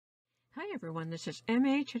Hi everyone, this is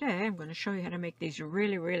MA. Today I'm going to show you how to make these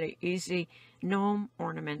really easy gnome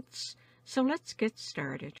ornaments. So let's get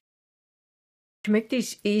started. To make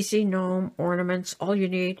these easy gnome ornaments, all you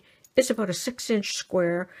need is about a 6-inch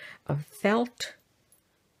square of felt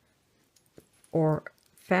or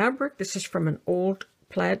fabric. This is from an old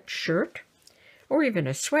plaid shirt, or even a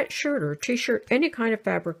sweatshirt or a t-shirt. Any kind of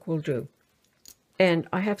fabric will do. And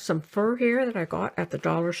I have some fur here that I got at the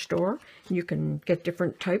dollar store. You can get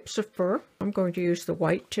different types of fur. I'm going to use the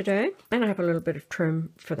white today. And I have a little bit of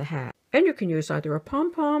trim for the hat. And you can use either a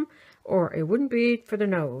pom-pom or a wooden bead for the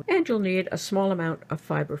nose. And you'll need a small amount of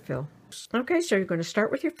fiber fill. Okay, so you're going to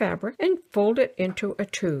start with your fabric and fold it into a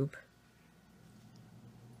tube.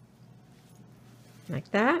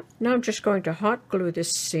 Like that. Now I'm just going to hot glue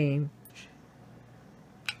this seam.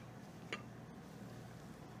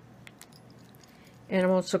 And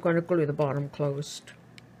I'm also going to glue the bottom closed.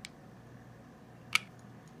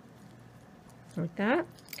 Like that.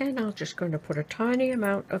 And I'm just going to put a tiny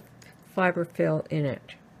amount of fiber fill in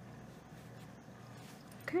it.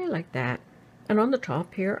 Okay, like that. And on the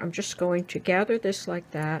top here, I'm just going to gather this like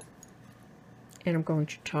that. And I'm going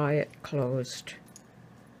to tie it closed.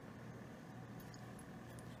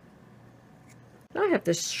 Now I have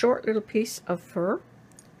this short little piece of fur.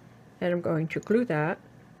 And I'm going to glue that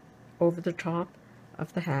over the top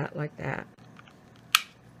of the hat like that.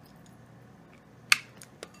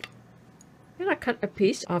 And I cut a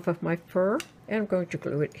piece off of my fur and I'm going to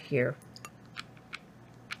glue it here.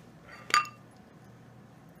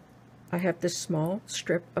 I have this small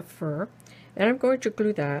strip of fur and I'm going to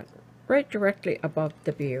glue that right directly above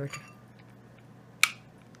the beard.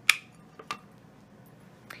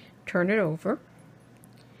 Turn it over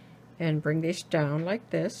and bring this down like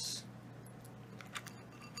this.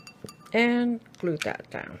 And glue that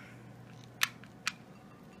down.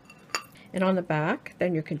 And on the back,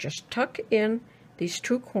 then you can just tuck in these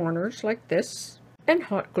two corners like this and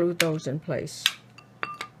hot glue those in place.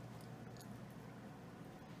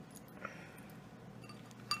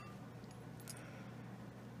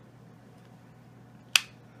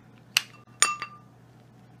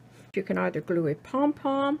 You can either glue a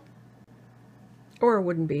pom-pom or a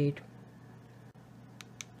wooden bead.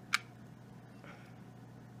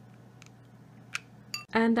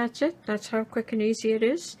 And that's it. That's how quick and easy it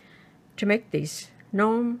is to make these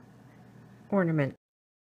gnome ornaments.